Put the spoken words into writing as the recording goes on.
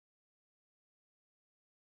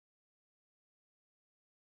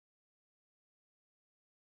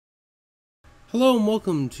Hello and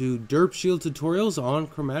welcome to Derp Shield tutorials on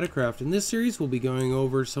Chromaticraft. In this series we'll be going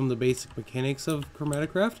over some of the basic mechanics of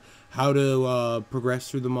Chromaticraft, how to progress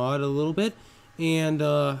through the mod a little bit, and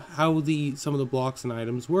how some of the blocks and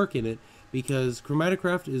items work in it, because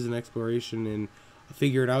Chromaticraft is an exploration and a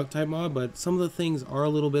figure it out type mod, but some of the things are a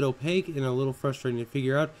little bit opaque and a little frustrating to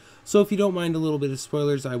figure out. So if you don't mind a little bit of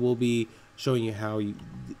spoilers, I will be showing you how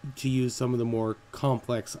to use some of the more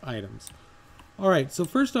complex items. Alright, so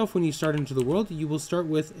first off, when you start into the world, you will start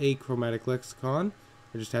with a Chromatic Lexicon.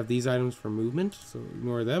 I just have these items for movement, so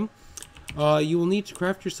ignore them. You will need to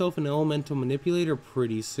craft yourself an elemental manipulator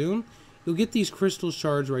pretty soon. You'll get these crystal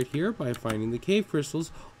shards right here by finding the cave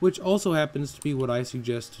crystals, which also happens to be what I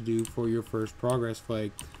suggest to do for your first progress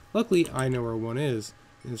flag. Luckily, I know where one is,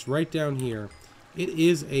 and it's right down here. It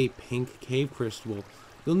is a pink cave crystal.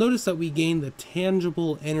 You'll notice that we gain the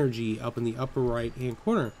tangible energy up in the upper right hand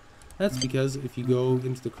corner. That's because if you go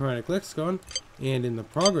into the Chromatic Lexicon and in the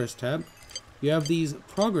Progress tab, you have these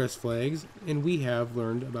progress flags, and we have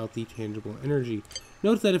learned about the tangible energy.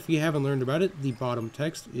 Note that if you haven't learned about it, the bottom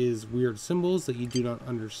text is weird symbols that you do not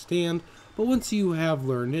understand, but once you have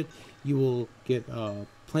learned it, you will get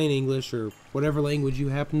plain English or whatever language you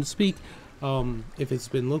happen to speak if it's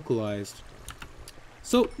been localized.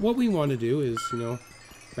 So what we want to do is,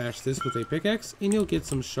 bash this with a pickaxe, and you'll get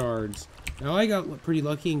some shards. Now I got pretty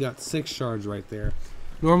lucky and got 6 shards right there.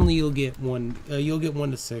 Normally you'll get 1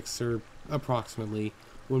 to 6 or approximately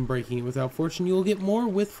when breaking it without fortune. You'll get more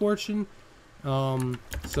with fortune.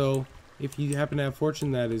 So if you happen to have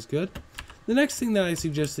fortune, that is good. The next thing that I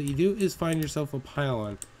suggest that you do is find yourself a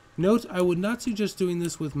pylon. Note, I would not suggest doing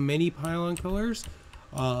this with many pylon colors.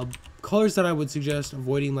 Colors that I would suggest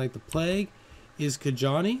avoiding like the plague is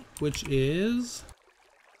Kajani, which is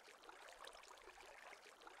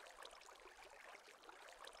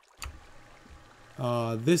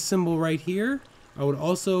this symbol right here. I would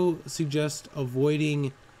also suggest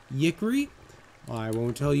avoiding Yikri. I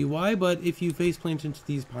won't tell you why, but if you faceplant into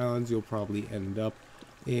these pylons, you'll probably end up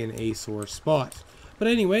in a sore spot. But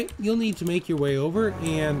anyway, you'll need to make your way over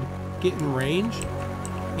and get in range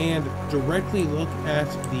and directly look at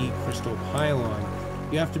the crystal pylon.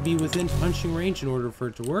 You have to be within punching range in order for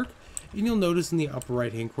it to work. And you'll notice in the upper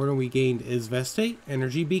right hand corner we gained Isveste,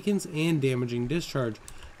 energy beacons, and damaging discharge.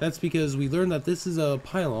 That's because we learned that this is a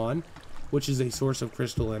pylon, which is a source of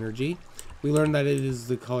crystal energy. We learned that it is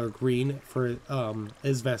the color green for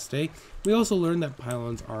Isveste. We also learned that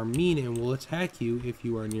pylons are mean and will attack you if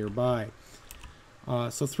you are nearby.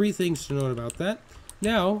 So 3 things to note about that.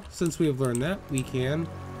 Now, since we have learned that, we can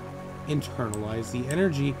internalize the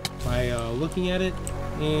energy by looking at it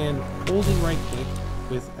and holding right click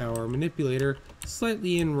with our manipulator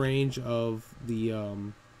slightly in range of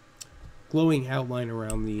the glowing outline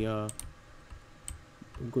around the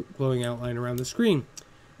screen.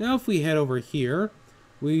 Now if we head over here,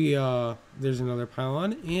 there's another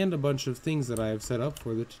pylon and a bunch of things that I have set up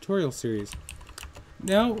for the tutorial series.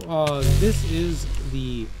 Now this is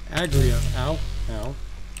the Agria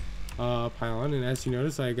pylon, and as you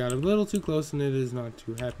notice I got a little too close and it is not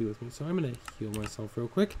too happy with me, so I'm going to heal myself real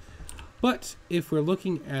quick. But if we're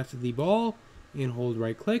looking at the ball and hold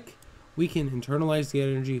right click, we can internalize the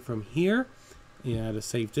energy from here at a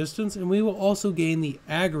safe distance, and we will also gain the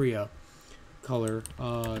Agria color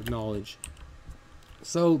knowledge.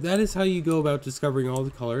 So that is how you go about discovering all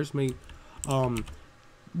the colors. One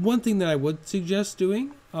thing that I would suggest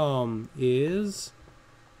doing is,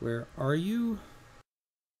 where are you?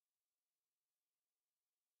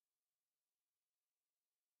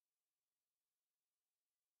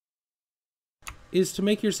 Is to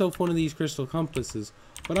make yourself one of these crystal compasses.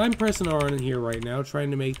 But I'm pressing R on here right now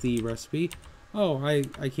trying to make the recipe. Oh, I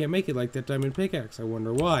can't make it like that diamond pickaxe. I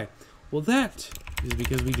wonder why. Well, that is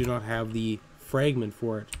because we do not have the fragment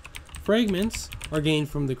for it. Fragments are gained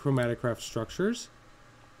from the Chromaticraft structures.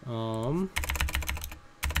 In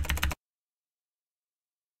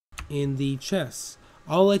the chests.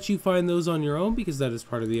 I'll let you find those on your own because that is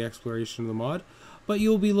part of the exploration of the mod. But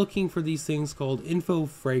you'll be looking for these things called info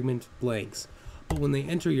fragment blanks. But when they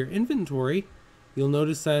enter your inventory, you'll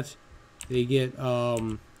notice that they get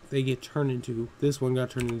turned into, this one got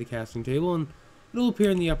turned into casting table, and it'll appear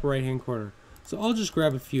in the upper right hand corner. So I'll just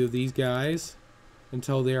grab a few of these guys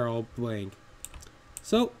until they're all blank.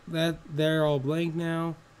 So that they're all blank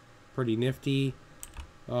now, pretty nifty.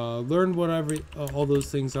 Learn whatever all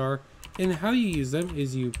those things are, and how you use them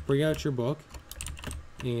is you bring out your book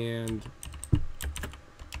and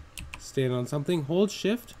stand on something, hold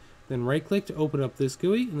shift, then right click to open up this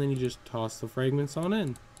GUI, and then you just toss the fragments on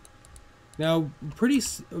in. Now,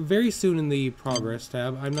 very soon in the progress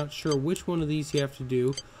tab, I'm not sure which one of these you have to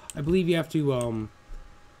do. I believe you have to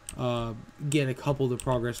get a couple of the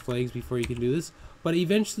progress flags before you can do this, but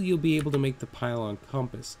eventually you'll be able to make the Pylon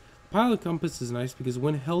compass. The Pylon compass is nice because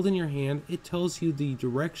when held in your hand, it tells you the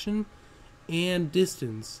direction and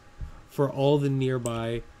distance for all the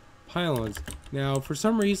nearby pylons. Now, for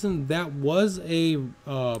some reason, that was a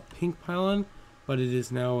pink pylon, but it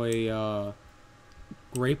is now a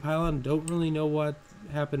gray pylon. Don't really know what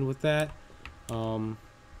happened with that.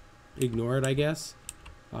 Ignore it, I guess.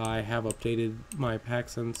 I have updated my pack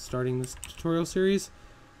since starting this tutorial series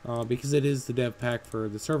because it is the dev pack for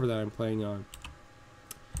the server that I'm playing on.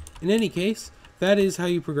 In any case, that is how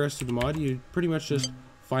you progress through the mod. You pretty much just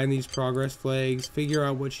find these progress flags, figure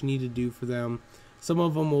out what you need to do for them. Some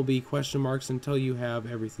of them will be question marks until you have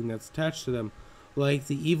everything that's attached to them. Like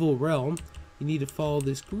the Evil Realm, you need to follow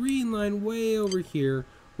this green line way over here,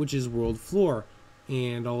 which is World Floor.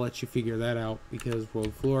 And I'll let you figure that out because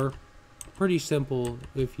World Floor, pretty simple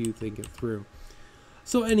if you think it through.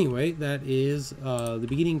 So anyway, that is the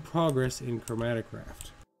beginning progress in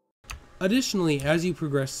Chromaticraft. Additionally, as you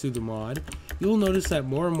progress through the mod, you'll notice that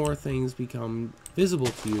more and more things become visible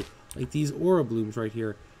to you, like these aura blooms right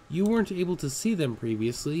here. You weren't able to see them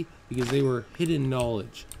previously because they were hidden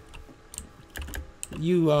knowledge.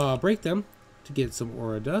 You break them to get some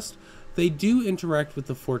aura dust. They do interact with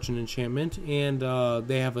the fortune enchantment, and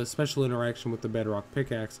they have a special interaction with the bedrock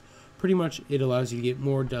pickaxe. Pretty much it allows you to get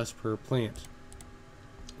more dust per plant,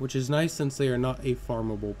 which is nice since they are not a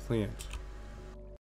farmable plant.